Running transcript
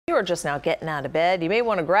You are just now getting out of bed. You may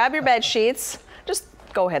want to grab your bed sheets. Just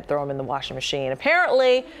go ahead, throw them in the washing machine.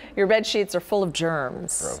 Apparently, your bed sheets are full of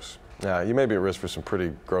germs. Gross. Yeah, you may be at risk for some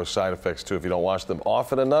pretty gross side effects too if you don't wash them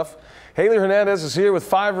often enough. Haley Hernandez is here with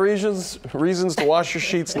 5 reasons to wash your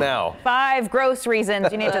sheets now. 5 gross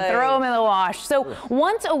reasons you need to throw them in the wash. So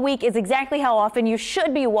once a week is exactly how often you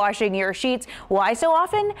should be washing your sheets. Why so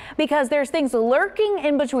often? Because there's things lurking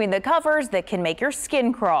in between the covers that can make your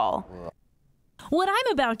skin crawl. What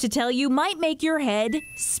I'm about to tell you might make your head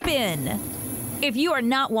spin. If you are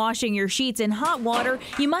not washing your sheets in hot water,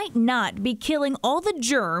 you might not be killing all the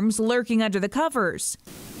germs lurking under the covers.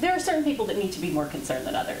 There are certain people that need to be more concerned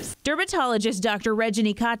than others. Dermatologist Dr.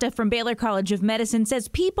 Rajani Katta from Baylor College of Medicine says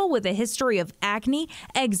people with a history of acne,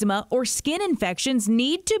 eczema, or skin infections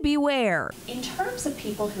need to beware. In terms of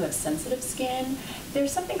people who have sensitive skin,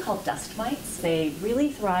 there's something called dust mites. They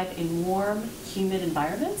really thrive in warm, humid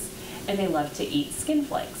environments, and they love to eat skin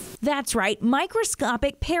flakes. That's right,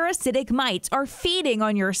 microscopic parasitic mites are feeding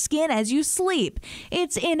on your skin as you sleep.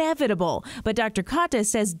 It's inevitable, but Dr. Katta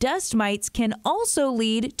says dust mites can also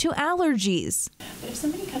lead to allergies. But if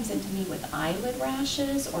somebody comes into me with eyelid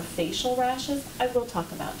rashes or facial rashes, I will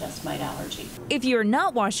talk about dust mite allergy. If you're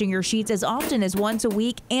not washing your sheets as often as once a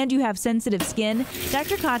week and you have sensitive skin,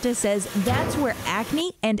 Dr. Katta says that's where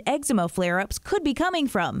acne and eczema flare-ups could be coming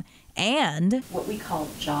from. And what we call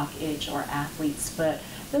jock itch or athlete's foot,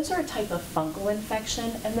 those are a type of fungal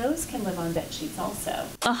infection, and those can live on bed sheets also.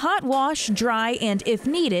 A hot wash, dry, and if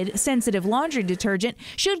needed, sensitive laundry detergent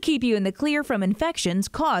should keep you in the clear from infections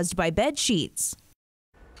caused by bed sheets.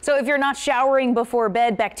 So if you're not showering before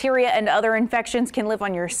bed, bacteria and other infections can live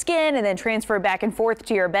on your skin and then transfer back and forth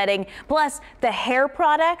to your bedding. Plus, the hair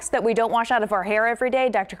products that we don't wash out of our hair every day,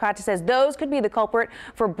 Dr. Katta says those could be the culprit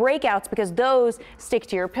for breakouts because those stick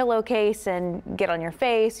to your pillowcase and get on your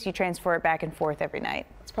face. You transfer it back and forth every night.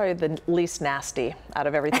 It's probably the least nasty out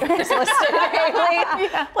of everything that's listed.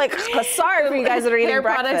 Yeah. Like, sorry for you guys that are eating hair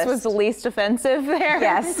breakfast. products was the least offensive there.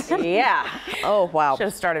 Yes. Yeah. Oh, wow. Should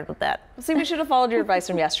have started with that. See, we should have followed your advice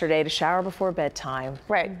from yesterday to shower before bedtime.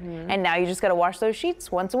 Right. And now you just got to wash those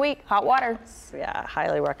sheets once a week, hot water. Yeah,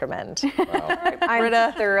 highly recommend. Wow.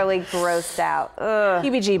 I'm thoroughly grossed out.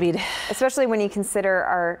 Heebie-jeebied. Especially when you consider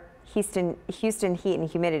our Houston heat and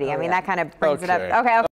humidity. I mean, that kind of brings it up. Okay.